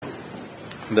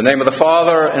In the name of the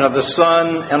Father, and of the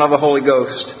Son, and of the Holy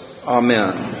Ghost.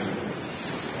 Amen.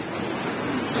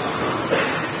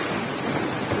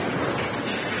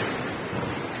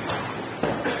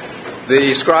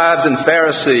 The scribes and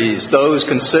Pharisees, those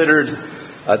considered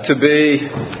to be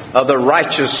the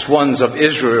righteous ones of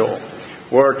Israel,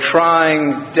 were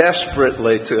trying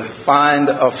desperately to find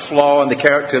a flaw in the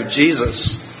character of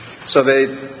Jesus so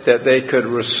that they could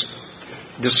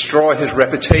destroy his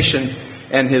reputation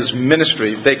and his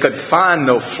ministry. They could find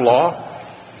no flaw,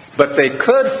 but they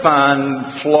could find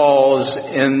flaws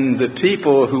in the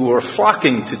people who were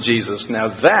flocking to Jesus. Now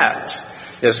that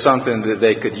is something that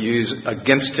they could use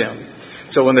against him.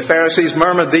 So when the Pharisees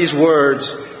murmured these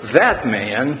words, "That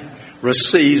man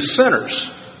receives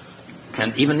sinners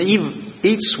and even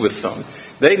eats with them,"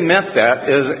 they meant that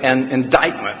as an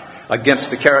indictment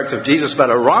against the character of Jesus. But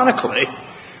ironically,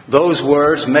 those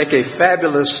words make a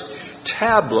fabulous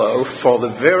tableau for the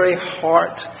very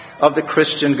heart of the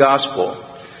Christian gospel.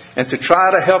 And to try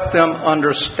to help them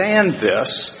understand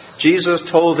this, Jesus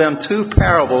told them two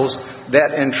parables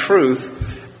that in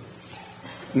truth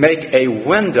make a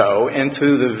window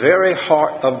into the very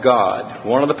heart of God.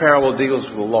 One of the parables deals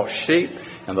with a lost sheep,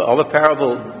 and the other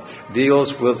parable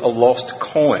deals with a lost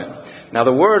coin. Now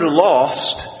the word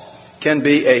lost can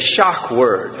be a shock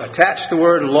word. Attach the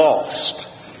word lost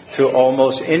to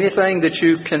almost anything that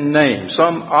you can name,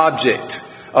 some object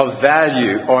of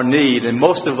value or need, and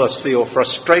most of us feel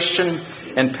frustration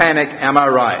and panic, am I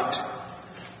right?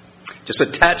 Just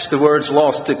attach the words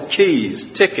lost to keys,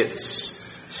 tickets,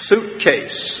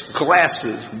 suitcase,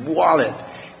 glasses, wallet,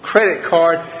 credit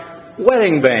card,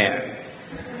 wedding band.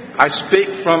 I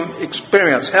speak from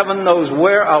experience. Heaven knows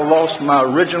where I lost my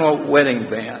original wedding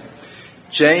band.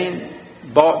 Jane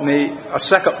bought me a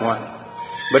second one.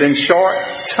 But in short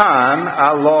time,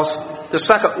 I lost the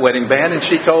second wedding band, and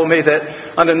she told me that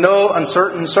under no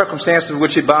uncertain circumstances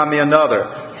would she buy me another.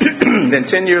 Then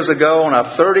 10 years ago, on our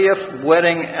 30th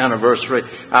wedding anniversary,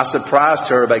 I surprised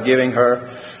her by giving her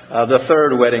the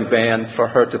third wedding band for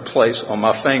her to place on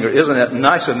my finger. Isn't that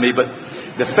nice of me? But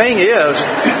the thing is,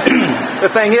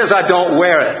 I don't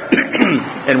wear it.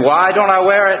 And why don't I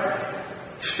wear it?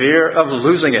 Fear of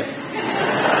losing it.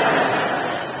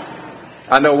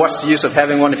 I know what's the use of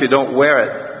having one if you don't wear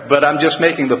it, but I'm just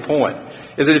making the point,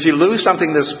 is that if you lose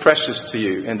something that's precious to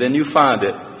you and then you find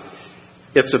it,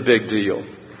 it's a big deal.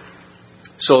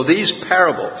 So these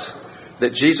parables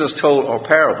that Jesus told are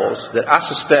parables that I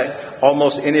suspect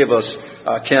almost any of us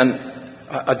can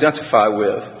identify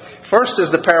with. First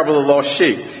is the parable of the lost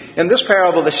sheep. In this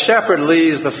parable, the shepherd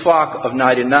leaves the flock of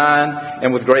 99,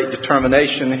 and with great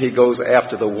determination, he goes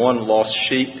after the one lost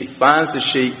sheep. He finds the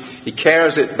sheep, he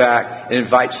carries it back, and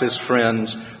invites his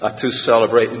friends to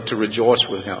celebrate and to rejoice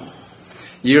with him.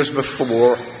 Years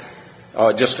before,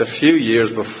 just a few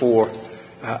years before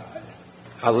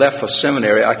I left for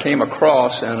seminary, I came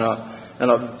across in a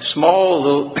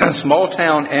small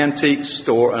town antique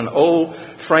store an old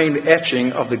framed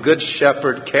etching of the Good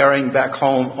Shepherd carrying back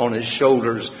home on his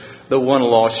shoulders the one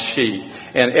lost sheep.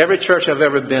 And every church I've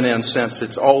ever been in since,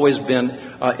 it's always been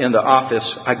in the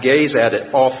office. I gaze at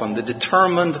it often. The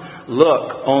determined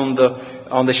look on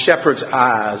the shepherd's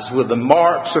eyes, with the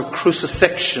marks of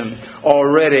crucifixion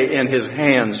already in his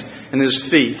hands and his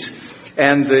feet,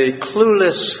 and the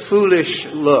clueless, foolish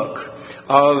look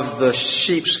of the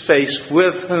sheep's face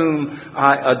with whom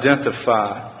I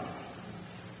identify.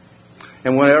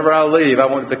 And whenever I leave, I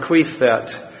want to bequeath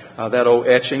that old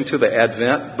etching to the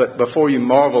Advent. But before you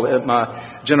marvel at my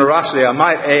generosity, I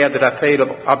might add that I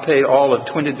paid all of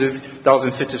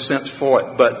 $22.50 for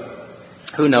it. But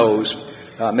who knows?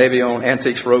 Maybe on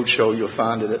Antiques Roadshow you'll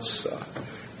find that it's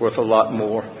worth a lot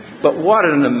more. But what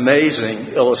an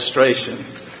amazing illustration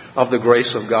of the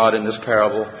grace of God in this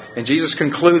parable. And Jesus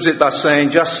concludes it by saying,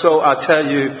 "Just so I tell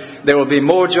you, there will be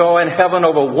more joy in heaven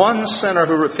over one sinner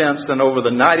who repents than over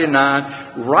the 99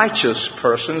 righteous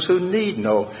persons who need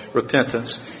no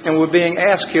repentance." And we're being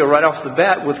asked here right off the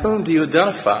bat, with whom do you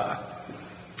identify?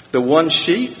 The one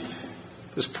sheep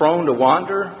is prone to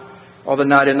wander, or the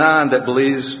 99 that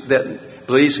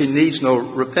believes he needs no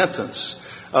repentance?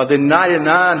 The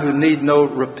 99 who need no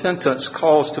repentance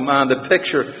calls to mind the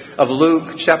picture of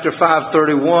Luke chapter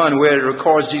 5:31, where it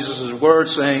records Jesus'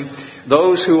 words saying,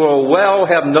 "Those who are well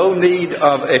have no need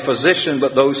of a physician,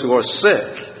 but those who are sick.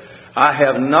 I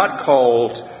have not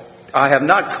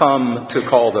come to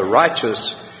call the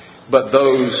righteous, but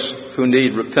those who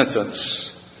need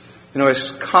repentance." You know, it's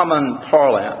common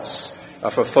parlance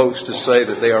for folks to say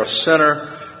that they are a sinner,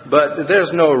 but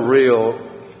there's no real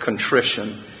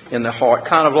contrition in the heart.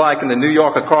 Kind of like in the New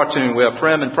Yorker cartoon where a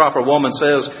prim and proper woman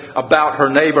says about her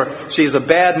neighbor, she's a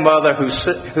bad mother who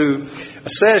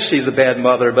says she's a bad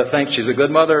mother but thinks she's a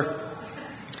good mother.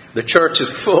 The church is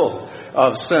full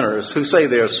of sinners who say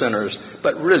they're sinners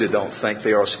but really don't think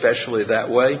they are especially that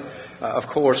way, of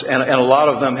course. And a lot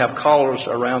of them have collars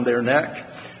around their neck,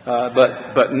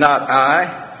 but not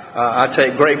I. I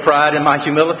take great pride in my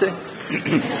humility.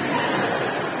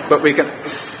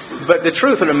 But the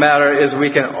truth of the matter is we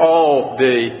can all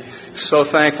be so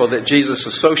thankful that Jesus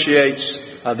associates,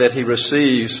 that he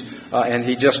receives, and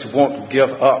he just won't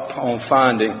give up on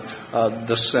finding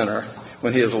the sinner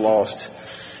when he is lost.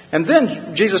 And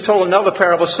then Jesus told another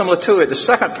parable similar to it. The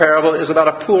second parable is about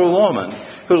a poor woman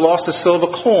who lost a silver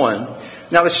coin.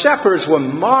 Now the shepherds were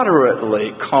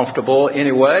moderately comfortable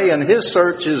anyway, and his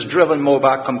search is driven more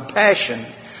by compassion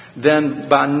than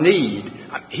by need.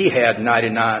 He had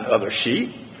 99 other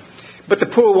sheep. But the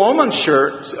poor woman's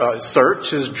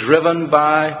search is driven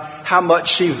by how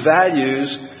much she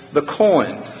values the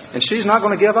coin. And she's not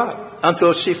going to give up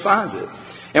until she finds it.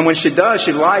 And when she does,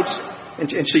 she lights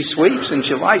and she sweeps and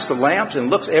she lights the lamps and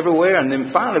looks everywhere. And then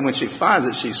finally, when she finds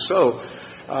it, she's so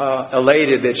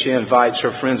elated that she invites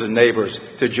her friends and neighbors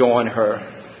to join her.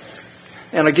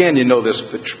 And again, you know this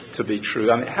to be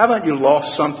true. I mean, haven't you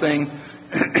lost something?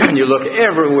 And you look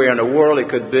everywhere in the world it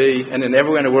could be, and then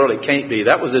everywhere in the world it can't be.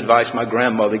 That was advice my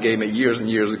grandmother gave me years and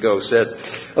years ago. Said,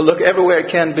 look everywhere it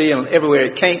can be and everywhere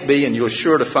it can't be, and you're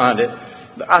sure to find it.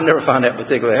 I never found that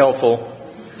particularly helpful.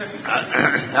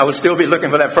 I would still be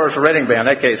looking for that first wedding band, in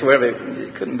that case, wherever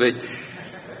it couldn't be.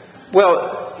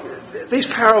 Well, these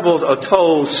parables are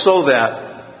told so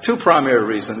that, two primary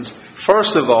reasons.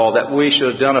 First of all, that we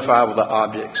should identify with the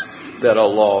objects that are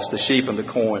lost, the sheep and the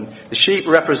coin. The sheep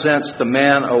represents the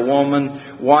man or woman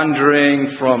wandering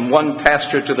from one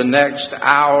pasture to the next,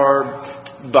 hour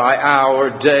by hour,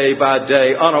 day by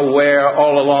day, unaware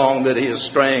all along that he is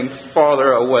straying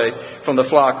farther away from the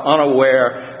flock,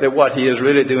 unaware that what he is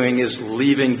really doing is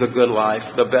leaving the good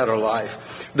life, the better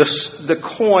life. The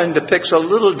coin depicts a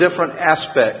little different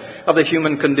aspect of the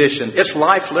human condition. It's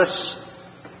lifeless.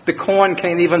 The coin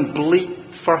can't even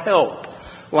bleat for help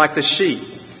like the sheep.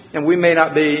 And we may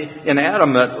not be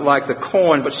inanimate like the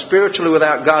coin, but spiritually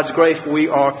without God's grace, we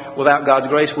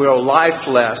are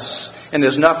lifeless. And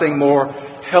there's nothing more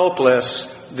helpless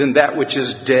than that which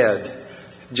is dead.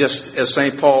 Just as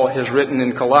St. Paul has written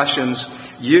in Colossians,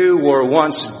 you were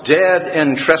once dead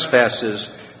in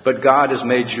trespasses, but God has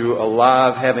made you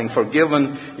alive, having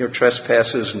forgiven your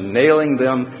trespasses, nailing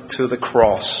them to the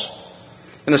cross.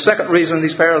 And the second reason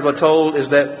these parables are told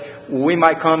is that we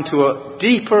might come to a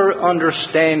deeper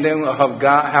understanding of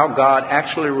God, how God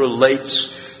actually relates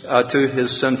to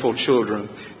his sinful children.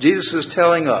 Jesus is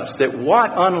telling us that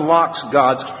what unlocks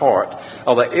God's heart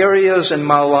are the areas in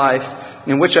my life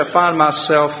in which I find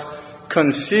myself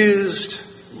confused,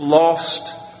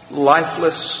 lost,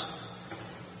 lifeless.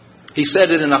 He said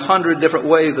it in 100 different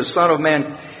ways. The Son of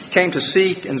Man came to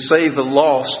seek and save the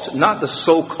lost, not the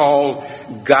so-called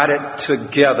got it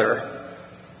together.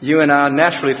 You and I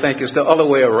naturally think it's the other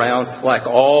way around, like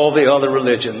all the other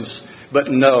religions. But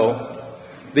no,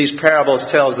 these parables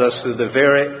tells us that the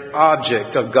very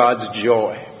object of God's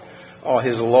joy are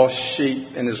his lost sheep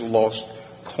and his lost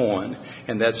coin.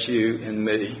 And that's you and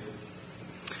me.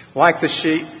 Like the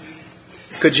sheep,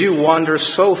 could you wander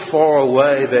so far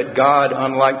away that God,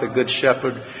 unlike the Good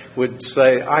Shepherd, would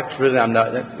say, I'm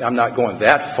not going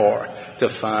that far to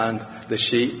find the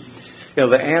sheep? You know,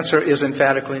 the answer is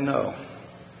emphatically no.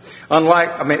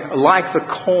 Like the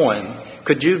coin,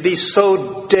 could you be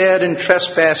so dead in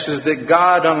trespasses that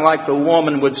God, unlike the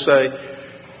woman, would say,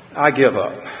 I give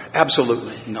up?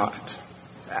 Absolutely not.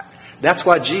 That's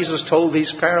why Jesus told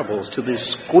these parables to these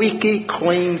squeaky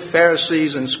clean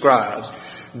Pharisees and scribes.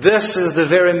 This is the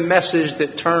very message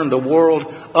that turned the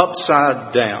world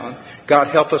upside down. God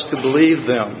help us to believe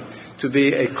them to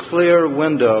be a clear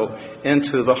window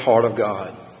into the heart of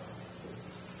God.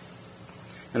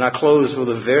 And I close with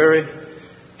a very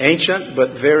ancient but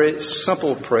very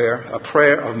simple prayer, a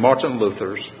prayer of Martin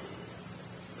Luther's.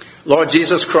 Lord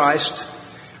Jesus Christ,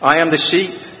 I am the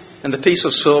sheep and the piece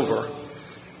of silver.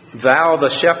 Thou the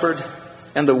shepherd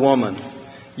and the woman.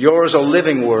 Yours are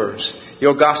living words.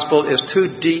 Your gospel is too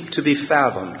deep to be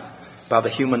fathomed by the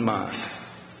human mind.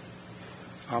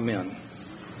 Amen.